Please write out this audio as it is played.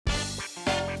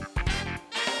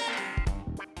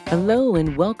Hello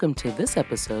and welcome to this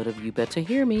episode of You Better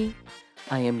Hear Me.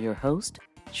 I am your host,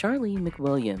 Charlene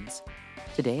McWilliams.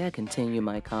 Today I continue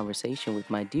my conversation with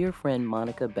my dear friend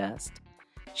Monica Best.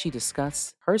 She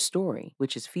discussed her story,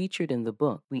 which is featured in the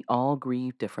book, We All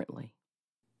Grieve Differently.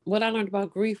 What I learned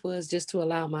about grief was just to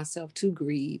allow myself to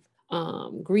grieve.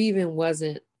 Grieving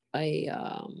wasn't a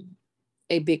um,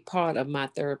 a big part of my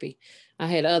therapy. I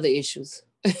had other issues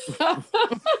that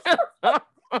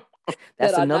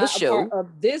That's are another not a part show.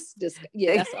 of this.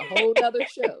 Yeah, that's a whole nother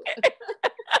show.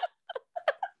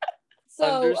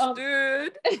 So,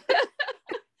 Understood.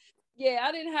 yeah,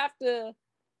 I didn't have to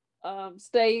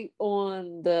stay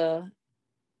on the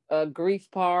grief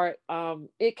part.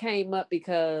 It came up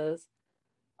because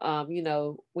for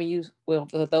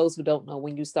those who don't know,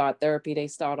 when you start therapy, they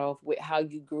start off with how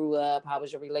you grew up, how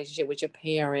was your relationship with your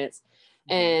parents,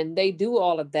 and they do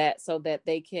all of that so that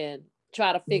they can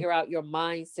try to figure out your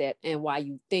mindset and why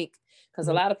you think. Because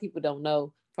a lot of people don't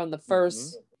know from the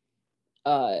first,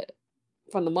 uh,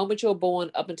 from the moment you're born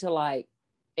up until like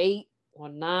 8 or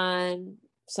 9,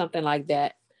 something like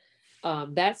that.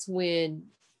 That's when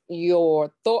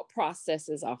your thought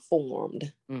processes are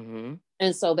formed. Mm-hmm.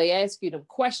 And so they ask you them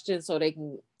questions so they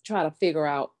can try to figure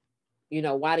out,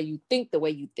 why do you think the way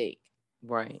you think?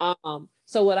 Right.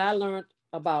 So what I learned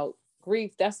about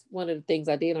grief, that's one of the things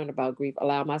I did learn about grief,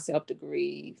 allow myself to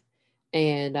grieve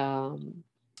and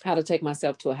how to take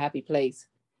myself to a happy place.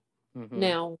 Mm-hmm.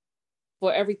 Now,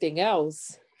 for everything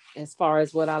else, as far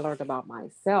as what I learned about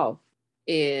myself,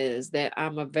 is that I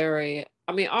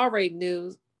already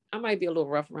knew I might be a little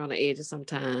rough around the edges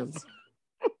sometimes.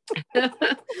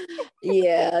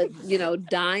 Yeah,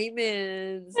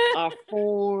 diamonds are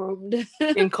formed.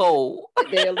 In coal.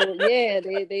 They're a little, yeah,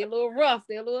 they a little rough.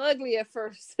 They're a little ugly at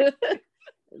first.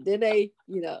 Then they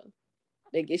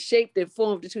get shaped and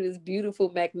formed into this beautiful,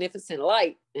 magnificent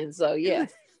light. And so, yeah,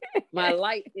 my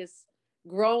light is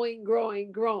growing,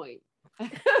 growing, growing.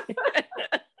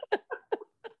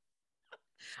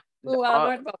 What I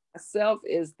learned about myself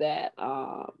is that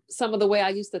some of the way I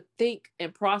used to think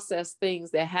and process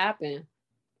things that happen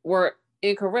were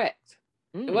incorrect.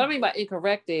 And what I mean by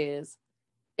incorrect is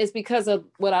it's because of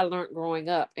what I learned growing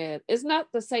up. And it's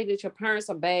not to say that your parents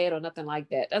are bad or nothing like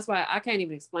that. That's why I can't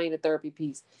even explain the therapy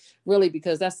piece really,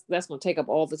 because that's going to take up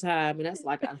all the time. And that's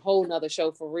like a whole nother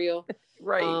show for real.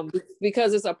 Right.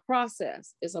 Because it's a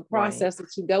process. It's a process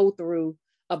that you go through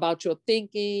about your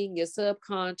thinking, your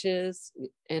subconscious,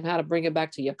 and how to bring it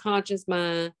back to your conscious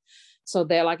mind. So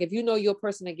that, like, if you know you're a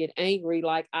person that get angry,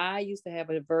 like I used to have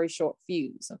a very short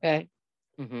fuse, okay?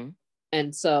 Mm-hmm.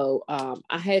 And so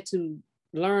I had to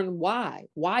learn why.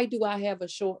 Why do I have a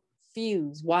short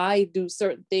fuse? Why do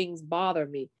certain things bother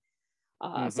me?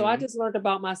 So I just learned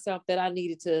about myself that I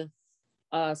needed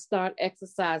to start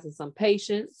exercising some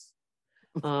patience.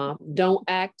 Don't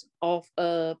act off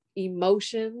of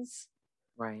emotions.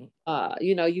 Right.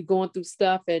 You're going through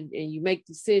stuff and you make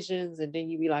decisions and then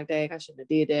you be like, dang, I shouldn't have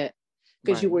did that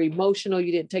because you Right. were emotional.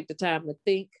 You didn't take the time to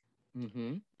think.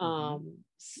 Mm-hmm.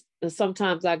 And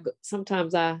sometimes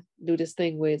I do this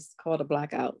thing where it's called a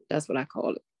blackout. That's what I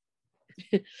call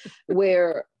it.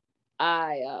 Where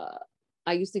I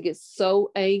used to get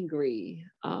so angry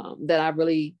that I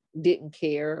really didn't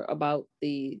care about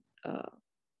the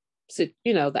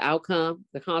outcome,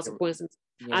 the consequences.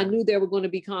 Yeah. I knew there were going to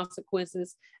be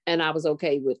consequences, and I was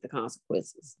okay with the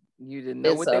consequences. You didn't know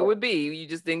And what they so, would be. You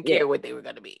just didn't yeah, care what they were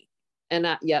going to be. and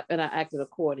I acted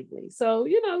accordingly. So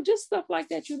just stuff like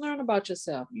that. You learn about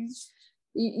yourself.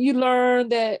 You learn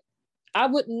that I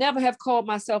would never have called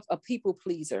myself a people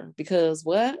pleaser because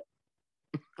what?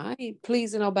 I ain't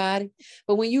pleasing nobody.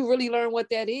 But when you really learn what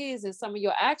that is and some of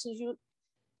your actions,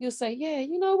 you'll say, yeah,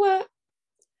 you know what?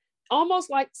 Almost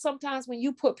like sometimes when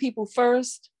you put people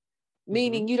first,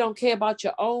 meaning you don't care about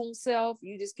your own self,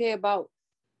 you just care about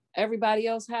everybody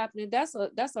else happening. That's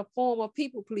a form of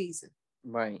people pleasing.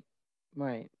 Right.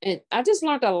 Right. And I just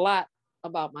learned a lot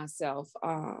about myself.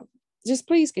 Just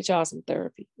please get y'all some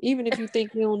therapy, even if you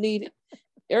think you don't need it.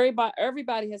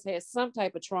 Everybody has had some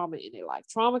type of trauma in their life.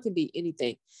 Trauma can be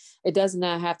anything. It does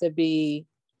not have to be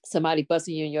somebody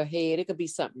busting you in your head. It could be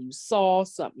something you saw,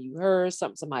 something you heard,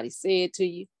 something somebody said to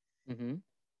you.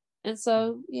 And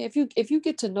so, yeah, if you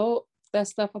get to know that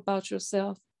stuff about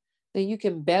yourself, then you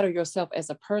can better yourself as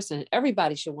a person.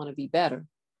 Everybody should want to be better.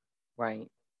 Right.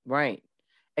 Right.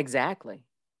 Exactly.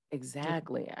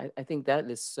 Exactly. I think that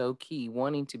is so key,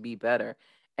 wanting to be better.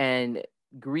 And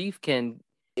grief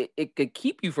it could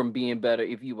keep you from being better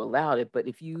if you allowed it. But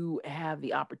if you have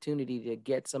the opportunity to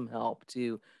get some help,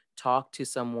 to talk to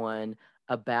someone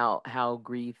about how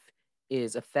grief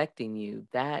is affecting you,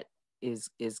 that is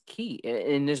key.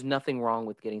 And there's nothing wrong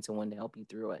with getting someone to help you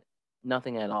through it.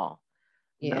 Nothing at all.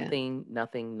 Yeah. Nothing.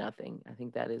 I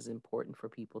think that is important for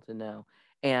people to know.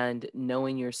 And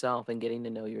knowing yourself and getting to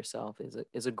know yourself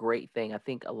is a great thing. I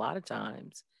think a lot of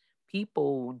times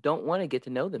people don't want to get to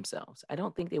know themselves. I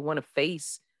don't think they want to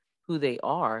face who they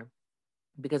are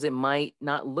because it might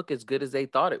not look as good as they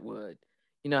thought it would.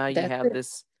 You know how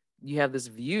That's it. you have this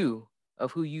view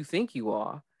of who you think you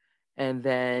are, and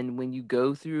then when you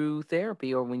go through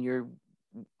therapy or when you're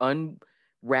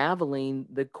unraveling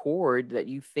the cord that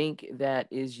you think that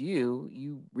is you,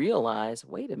 you realize,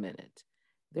 wait a minute,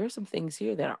 there's some things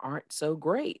here that aren't so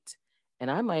great. And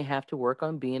I might have to work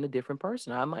on being a different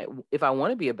person. I might, if I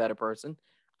want to be a better person,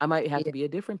 I might have to Yeah. be a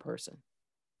different person.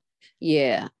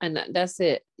 Yeah. And that's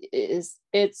it.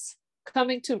 It's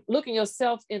coming to looking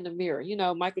yourself in the mirror. You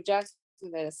know, Michael Jackson,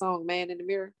 that song Man in the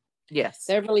Mirror, Yes.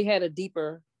 that really had a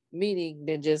deeper meaning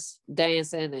than just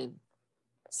dancing and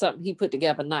something he put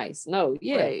together nice. No,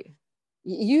 yeah. Right.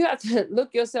 You have to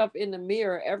look yourself in the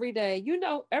mirror every day. You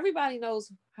know, everybody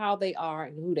knows how they are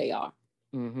and who they are.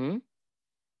 Mm-hmm.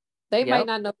 They might Yep.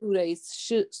 not know who they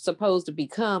should supposed to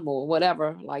become or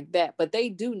whatever like that, but they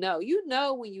do know. You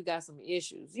know when you got some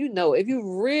issues. You know if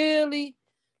you really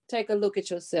take a look at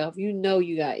yourself, you know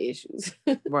you got issues.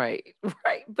 Right.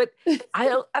 Right. But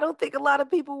I don't think a lot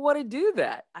of people want to do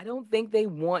that. I don't think they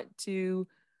want to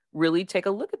really take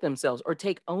a look at themselves or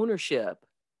take ownership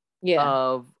Yeah,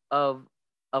 of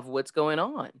of what's going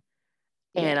on.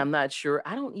 And yeah, I'm not sure.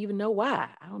 I don't even know why.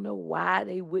 I don't know why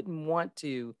they wouldn't want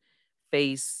to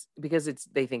face because it's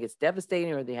they think it's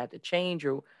devastating or they have to change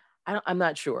or I'm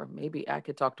not sure. Maybe I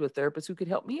could talk to a therapist who could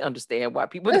help me understand why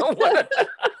people don't want to.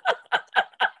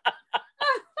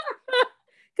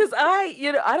 Because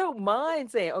I don't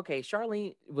mind saying, okay,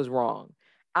 Charlene was wrong.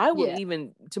 I will yeah,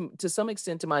 even, to some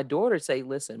extent, to my daughter, say,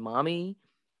 listen, mommy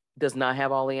does not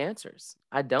have all the answers.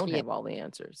 I don't yeah, have all the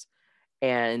answers,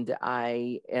 and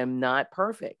I am not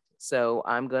perfect. So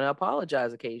I'm going to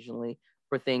apologize occasionally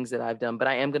for things that I've done, but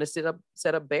I am going to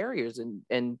set up barriers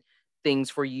and things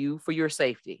for you for your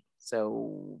safety.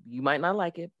 So you might not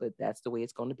like it, but that's the way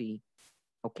it's going to be.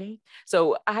 Okay.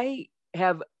 So I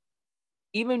have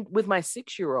even with my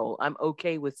 6 year old, I'm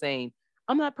okay with saying,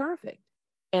 I'm not perfect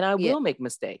and I yeah, will make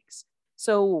mistakes.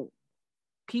 So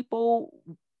people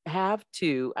have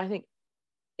to, I think,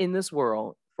 in this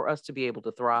world, for us to be able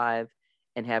to thrive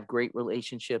and have great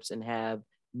relationships and have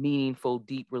meaningful,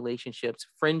 deep relationships,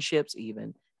 friendships,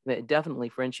 even definitely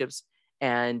friendships,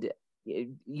 and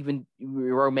even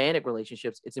romantic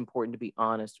relationships, it's important to be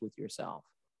honest with yourself.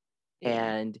 yeah,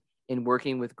 And in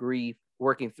working with grief,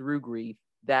 working through grief,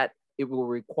 that it will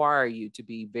require you to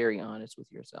be very honest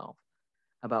with yourself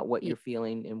about what yeah, you're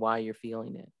feeling and why you're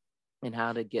feeling it and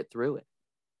how to get through it.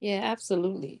 yeah,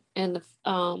 absolutely. And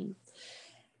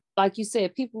like you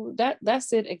said, people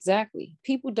that's it exactly.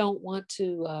 People don't want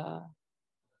to.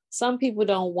 Some people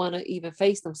don't want to even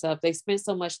face themselves. They spend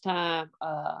so much time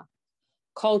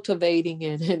cultivating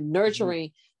and Mm-hmm.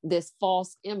 nurturing this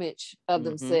false image of Mm-hmm.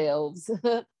 themselves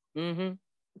Mm-hmm.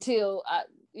 till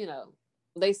you know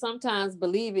they sometimes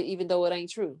believe it even though it ain't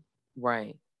true.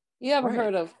 Right. You ever Right.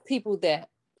 heard of people that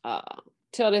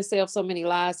tell themselves so many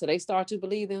lies so they start to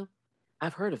believe them?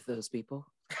 I've heard of those people.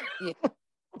 Yeah,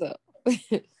 so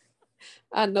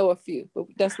I know a few, but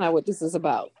that's not what this is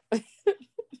about.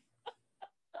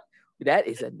 That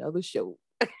is another show.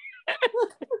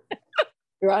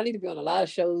 Girl, I need to be on a lot of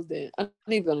shows. Then I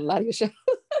need to be on a lot of your shows.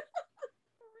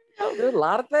 There's a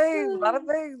lot of things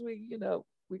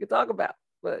we could talk about,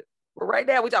 but right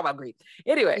now we talk about grief.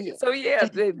 Anyway, Yeah, so yeah,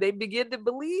 they begin to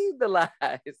believe the lies.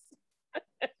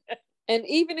 and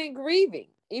even in grieving,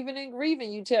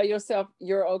 you tell yourself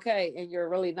you're okay, and you're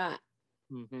really not.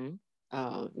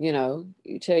 Mm-hmm. You know,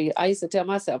 you tell you. I used to tell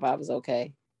myself I was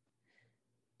okay,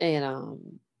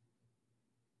 and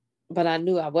but I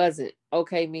knew I wasn't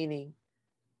okay. Meaning,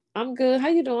 I'm good. How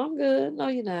you doing? I'm good. No,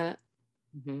 you're not.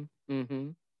 Mm-hmm. Mm-hmm.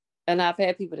 And I've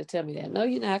had people to tell me that. No,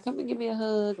 you're not. Come and give me a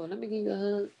hug, or let me give you a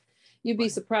hug. You'd be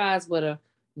Right. surprised what a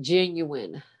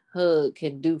genuine hug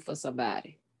can do for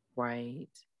somebody. Right.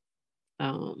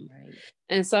 Um, Right.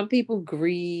 and some people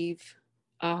grieve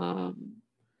um,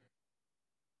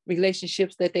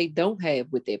 relationships that they don't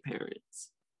have with their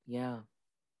parents. Yeah.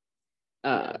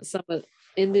 Yeah. Some of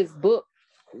in this book,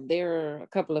 there are a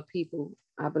couple of people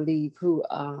I believe who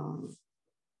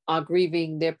are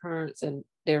grieving their parents and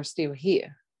they're still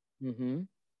here. Mm-hmm.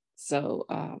 So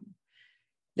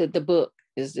the book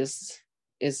is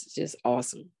just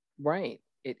awesome. Right.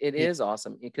 It Yeah, is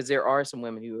awesome because there are some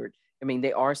women who are, I mean,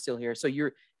 they are still here. So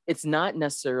it's not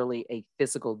necessarily a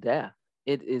physical death.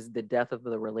 It is the death of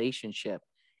the relationship.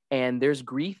 And there's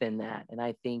grief in that. And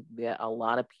I think that a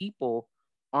lot of people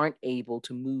aren't able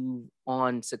to move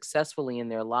on successfully in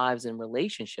their lives and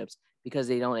relationships because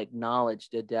they don't acknowledge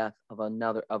the death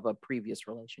of a previous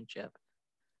relationship.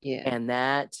 Yeah. And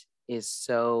that is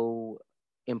so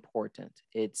important.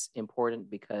 It's important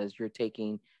because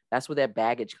that's where that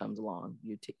baggage comes along.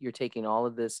 You're taking all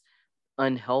of this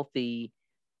unhealthy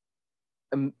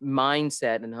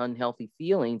mindset and unhealthy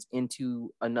feelings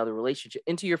into another relationship,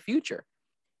 into your future.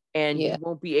 And Yeah. you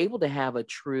won't be able to have a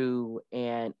true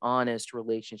and honest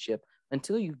relationship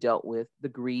until you've dealt with the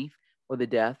grief or the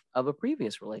death of a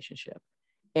previous relationship.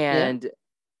 And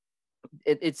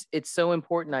it's so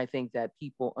important, I think, that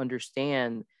people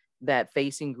understand that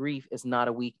facing grief is not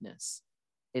a weakness.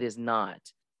 It is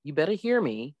not. You better hear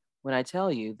me when I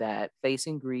tell you that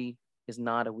facing grief is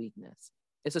not a weakness.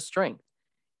 It's a strength.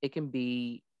 It can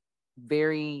be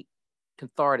very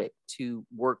cathartic to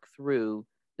work through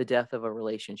the death of a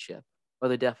relationship or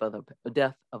the death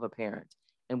of a parent.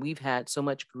 And we've had so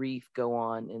much grief go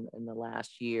on in the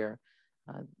last year.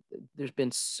 There's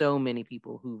been so many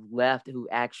people who've left who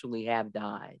actually have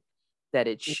died, that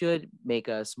it should make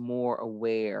us more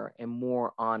aware and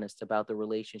more honest about the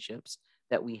relationships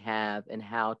that we have and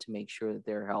how to make sure that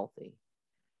they're healthy.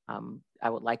 I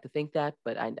would like to think that,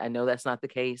 but I know that's not the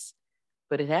case.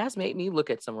 But it has made me look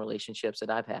at some relationships that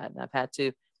I've had, and I've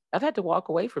had to walk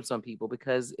away from some people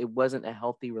because it wasn't a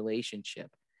healthy relationship.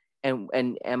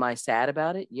 And am I sad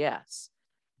about it? Yes.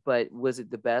 But was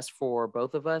it the best for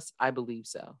both of us? I believe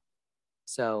so.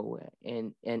 So,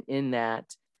 and in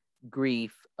that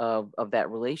grief of that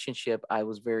relationship, I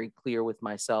was very clear with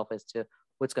myself as to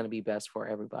what's going to be best for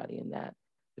everybody in that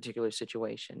particular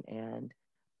situation. And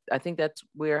I think that's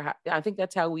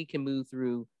how we can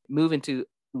move into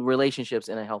relationships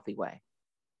in a healthy way.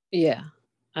 Yeah,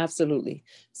 absolutely.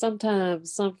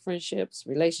 Sometimes some friendships,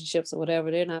 relationships, or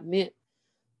whatever, they're not meant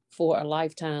for a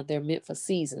lifetime. They're meant for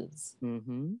seasons.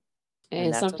 Mm-hmm. And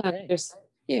And that's sometimes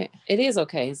okay. it is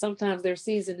okay. And sometimes their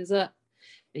season is up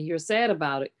and you're sad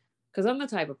about it. Cause I'm the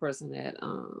type of person that,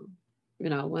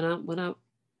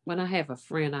 when I have a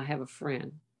friend, I have a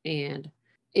friend. And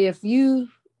if you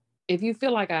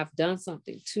feel like I've done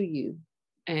something to you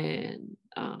and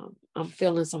I'm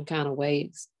feeling some kind of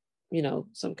ways,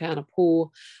 some kind of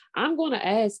pull, I'm going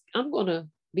to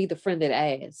be the friend that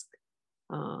asks,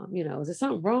 is there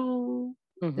something wrong?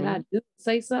 Did I Mm-hmm. do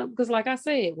say something? Because like I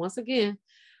said, once again,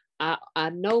 I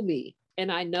know me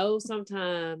and I know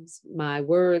sometimes my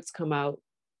words come out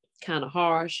kind of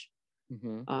harsh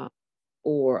Mm-hmm. uh,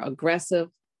 or aggressive.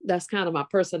 That's kind of my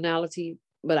personality,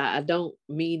 but I don't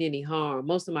mean any harm.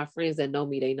 Most of my friends that know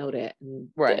me, they know that. And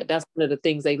Right. that's one of the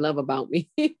things they love about me.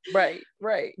 Right.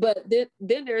 Right. But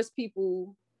then there's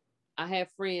people, I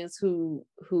have friends who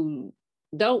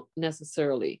don't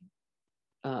necessarily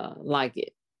like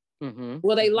it. Mm-hmm.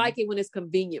 Well, they Mm-hmm. like it when it's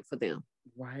convenient for them.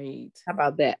 Right. How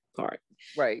about that part?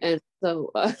 Right. And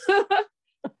so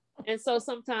and so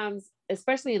sometimes,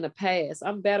 especially in the past,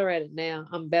 I'm better at it now.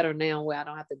 I'm better now where I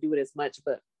don't have to do it as much.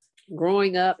 But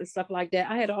growing up and stuff like that,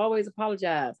 I had to always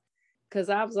apologize because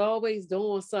I was always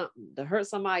doing something to hurt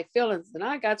somebody's feelings. And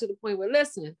I got to the point where,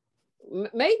 listen,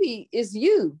 maybe it's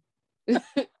you.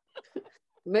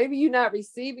 Maybe you're not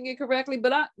receiving it correctly,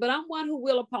 but I'm one who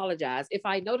will apologize if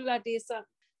I know that I did something.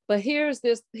 But here's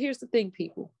the thing,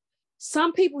 people.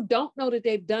 Some people don't know that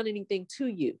they've done anything to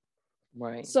you.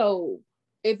 Right. So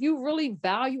if you really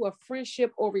value a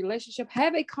friendship or relationship,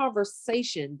 have a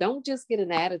conversation. Don't just get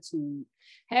an attitude.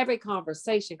 Have a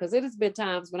conversation. Because it has been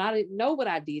times when I didn't know what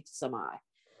I did to somebody.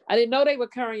 I didn't know they were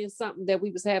carrying something that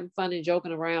we was having fun and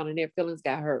joking around and their feelings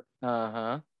got hurt.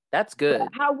 Uh-huh. That's good. But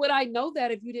how would I know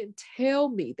that if you didn't tell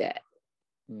me that?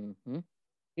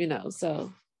 Mm-hmm.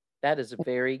 So. That is a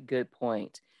very good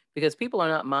point, because people are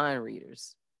not mind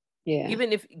readers. Yeah.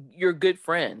 Even if your good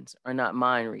friends are not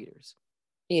mind readers.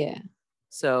 Yeah.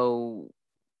 So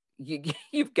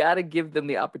you've got to give them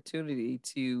the opportunity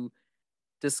to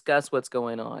discuss what's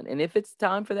going on. And if it's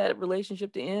time for that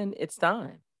relationship to end, it's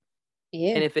time.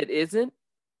 Yeah. And if it isn't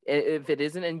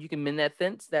and you can mend that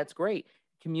fence, that's great.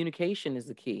 Communication is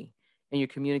the key. And you're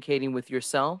communicating with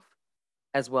yourself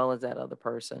as well as that other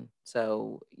person.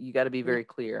 So you got to be very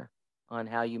clear on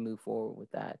how you move forward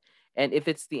with that. And if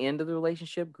it's the end of the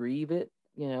relationship, grieve it,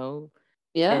 Yeah.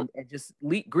 and just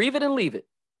grieve it and leave it.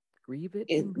 Grieve it.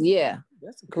 Yeah.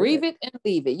 That's grieve it and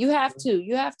leave it. You have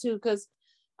to, because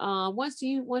once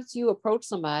you approach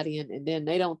somebody and then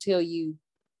they don't tell you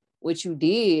what you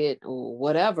did or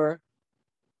whatever,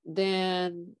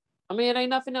 then it ain't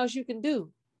nothing else you can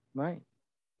do. Right.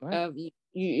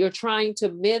 You're trying to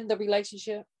mend the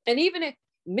relationship, and even if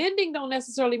mending don't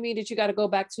necessarily mean that you got to go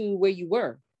back to where you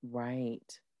were.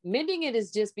 Right. Mending it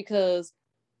is just because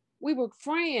we were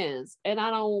friends and I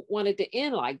don't want it to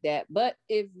end like that. But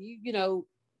if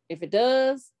if it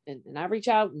does and I reach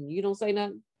out and you don't say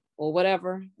nothing or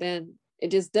whatever, then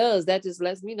it just does. That just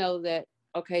lets me know that,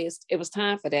 okay, it was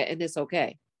time for that and it's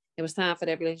okay. It was time for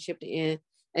that relationship to end.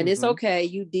 And it's Mm-hmm. okay.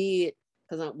 You did.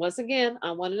 Because once again,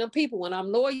 I'm one of them people. When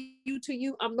I'm loyal to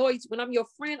you, I'm loyal. When I'm your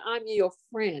friend, I'm your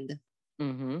friend.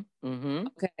 Mm-hmm. Mm-hmm.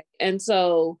 Okay. And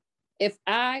so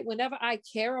whenever I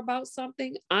care about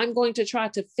something, I'm going to try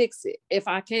to fix it. If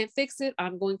I can't fix it,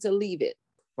 I'm going to leave it.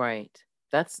 Right.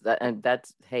 And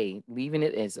that's hey, leaving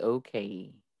it is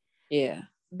okay. Yeah.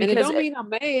 And it Because don't mean I'm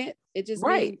mad. It just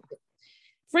right. means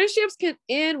friendships can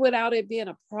end without it being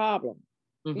a problem.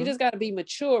 You Mm-hmm. just got to be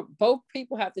mature. Both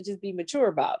people have to just be mature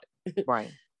about it.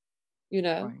 Right. you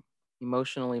know? Right.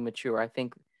 Emotionally mature. I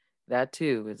think that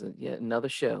too is yet another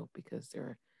show because there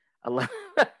are a lot.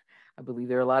 I believe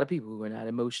there are a lot of people who are not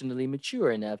emotionally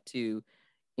mature enough to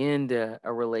end a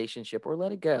relationship or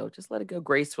let it go. Just let it go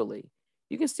gracefully.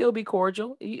 You can still be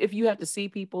cordial if you have to see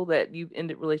people that you've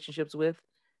ended relationships with.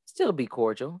 Still be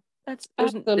cordial. It's not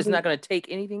Absolutely. going to take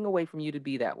anything away from you to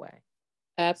be that way.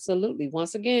 Absolutely.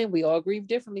 Once again, we all grieve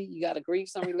differently. You got to grieve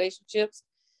some relationships.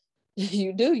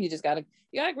 You do. You gotta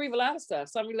grieve a lot of stuff.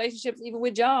 Some relationships, even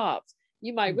with jobs. Mm.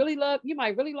 You might really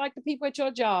like the people at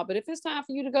your job, but if it's time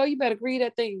for you to go, you better grieve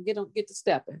that thing and get to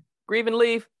stepping. Grieve and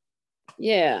leave.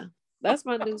 Yeah. That's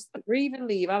my new grieve and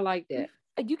leave. I like that.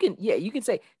 You can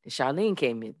say Charlene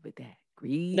came in with that.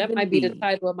 Grieve That and might be the leave.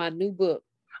 title of my new book.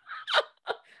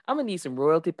 I'm gonna need some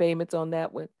royalty payments on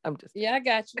that one. I'm just Yeah, I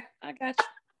got you. I got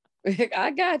you.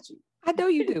 I got you. I know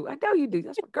you do. I know you do.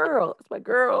 That's my girl. That's my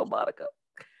girl, Monica.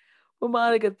 Well,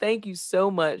 Monica, thank you so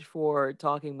much for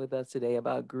talking with us today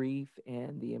about grief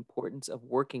and the importance of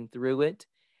working through it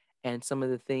and some of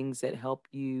the things that help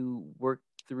you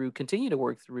continue to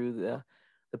work through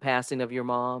the passing of your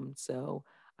mom. So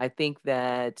I think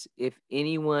that if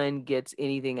anyone gets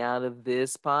anything out of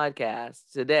this podcast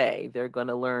today, they're going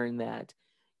to learn that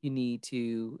you need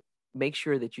to make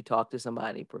sure that you talk to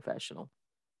somebody professional.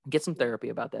 Get some therapy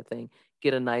about that thing.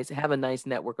 Have a nice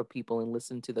network of people and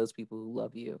listen to those people who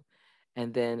love you,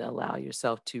 and then allow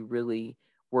yourself to really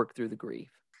work through the grief.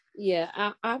 Yeah,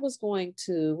 I was going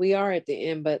to, we are at the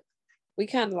end, but we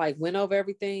kind of like went over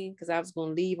everything because I was going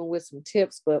to leave them with some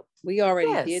tips, but we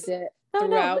already did Yes. that No, but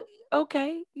throughout.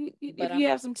 okay. But If you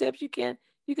have some tips, you can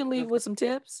leave okay. with some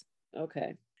tips.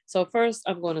 Okay. So first,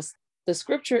 the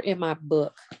scripture in my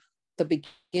book, the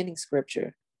beginning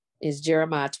scripture is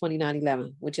Jeremiah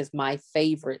 29:11, which is my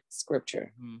favorite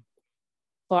scripture. Mm-hmm.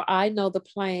 For I know the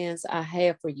plans I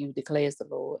have for you, declares the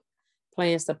Lord.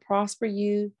 Plans to prosper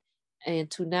you and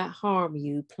to not harm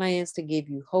you, plans to give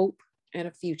you hope and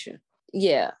a future.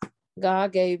 Yeah,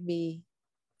 God gave me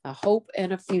a hope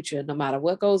and a future no matter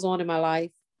what goes on in my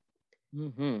life.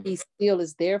 Mm-hmm. He still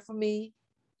is there for me.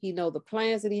 He knows the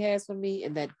plans that he has for me,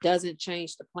 and that doesn't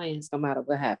change the plans no matter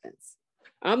what happens.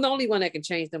 I'm the only one that can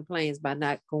change them plans by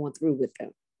not going through with them.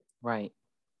 Right.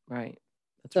 Right.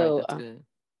 That's right. So That's good.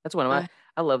 That's one of my. I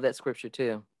I love that scripture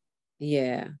too.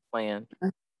 yeah, Plan.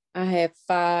 I have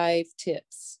 5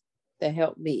 tips that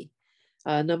help me.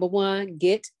 Number 1,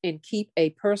 get and keep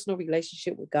a personal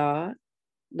relationship with God.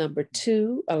 Number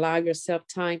 2, allow yourself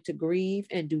time to grieve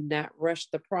and do not rush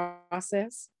the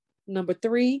process. Number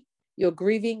 3, your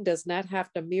grieving does not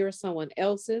have to mirror someone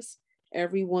else's.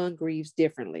 Everyone grieves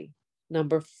differently.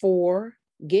 Number 4,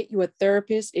 get you a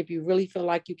therapist if you really feel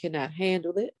like you cannot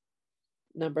handle it.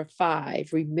 Number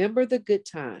 5, remember the good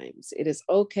times. It is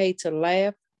okay to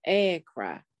laugh and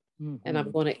cry. Mm-hmm. And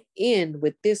I'm going to end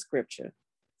with this scripture,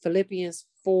 Philippians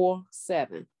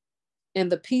 4:7. And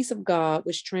the peace of God,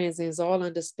 which transcends all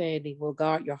understanding, will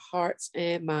guard your hearts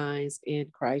and minds in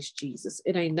Christ Jesus.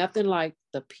 It ain't nothing like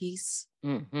the peace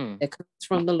Mm-hmm. that comes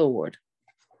from the Lord.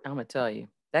 I'm gonna tell you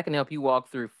that can help you walk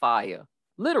through fire,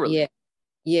 literally, Yeah.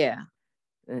 Yeah.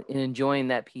 and enjoying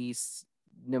that peace,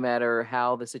 no matter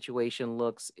how the situation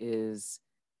looks, is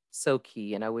so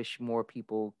key. And I wish more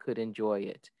people could enjoy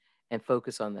it and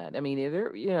focus on that. I mean,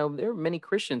 there are many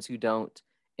Christians who don't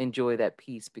enjoy that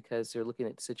peace because they're looking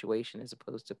at the situation as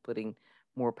opposed to putting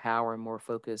more power and more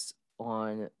focus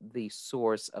on the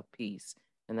source of peace,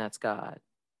 and that's God.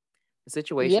 The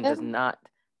situation Yeah. does not.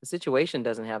 The situation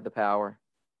doesn't have the power.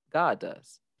 God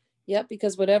does. Yep.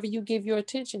 Because whatever you give your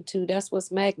attention to, that's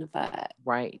what's magnified.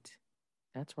 Right.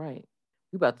 That's right.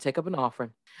 We about to take up an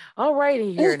offering. All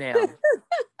righty here now.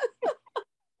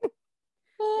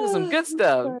 There's some good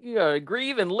stuff. You know,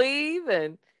 grieve and leave,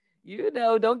 and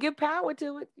don't give power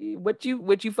to it. What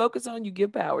you focus on, you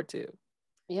give power to.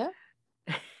 Yeah.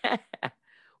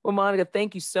 Well, Monica,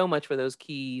 thank you so much for those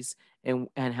keys and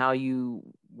how you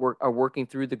are working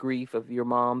through the grief of your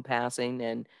mom passing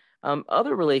and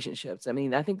other relationships. I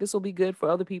mean, I think this will be good for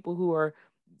other people who are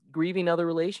grieving other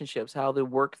relationships, how to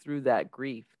work through that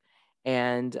grief.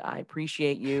 And I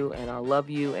appreciate you and I love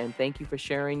you and thank you for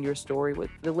sharing your story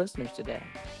with the listeners today.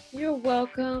 You're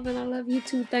welcome, and I love you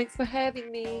too. Thanks for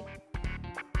having me.